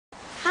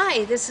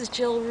Hi, this is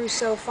Jill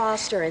Rousseau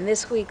Foster. In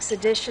this week's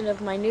edition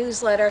of my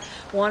newsletter,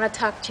 I want to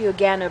talk to you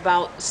again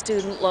about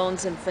student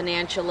loans and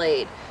financial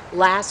aid.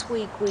 Last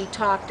week we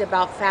talked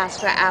about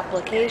FAFSA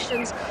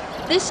applications.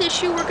 This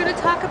issue we're going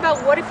to talk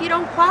about what if you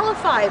don't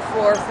qualify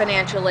for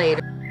financial aid.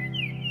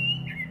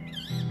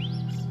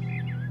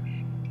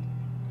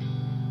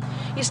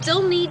 You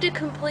still need to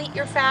complete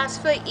your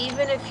FAFSA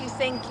even if you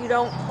think you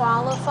don't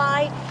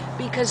qualify,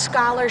 because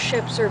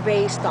scholarships are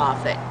based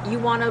off it. You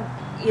want to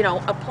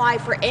apply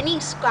for any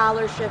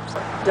scholarships.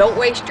 Don't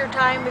waste your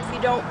time if you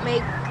don't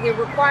make the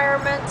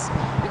requirements,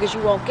 because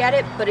you won't get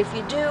it. But if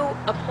you do,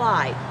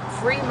 apply.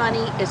 Free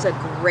money is a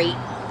great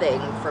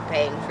thing for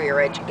paying for your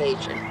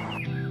education.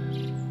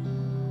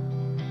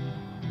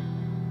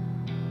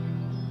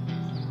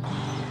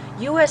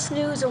 U.S.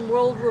 News and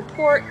World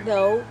Report,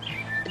 though,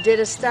 did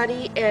a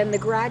study, and the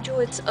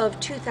graduates of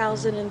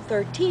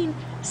 2013,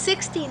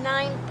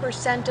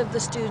 69% of the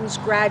students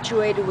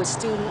graduated with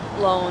student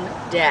loan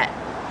debt.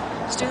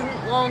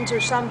 Student loans are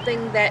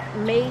something that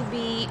may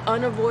be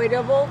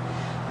unavoidable,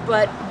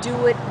 but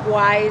do it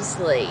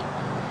wisely.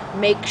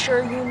 Make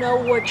sure you know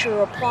what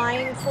you're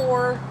applying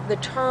for, the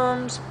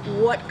terms,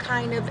 what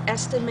kind of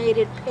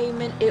estimated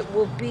payment it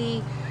will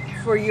be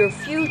for your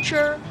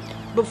future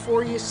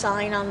before you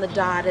sign on the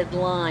dotted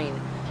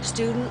line.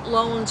 Student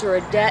loans are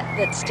a debt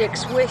that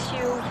sticks with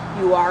you.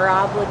 You are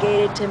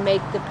obligated to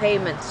make the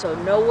payment, so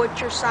know what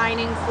you're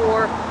signing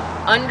for,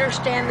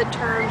 understand the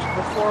terms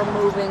before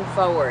moving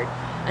forward.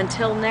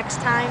 Until next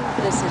time,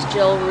 this is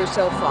Jill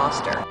Rousseau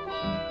Foster.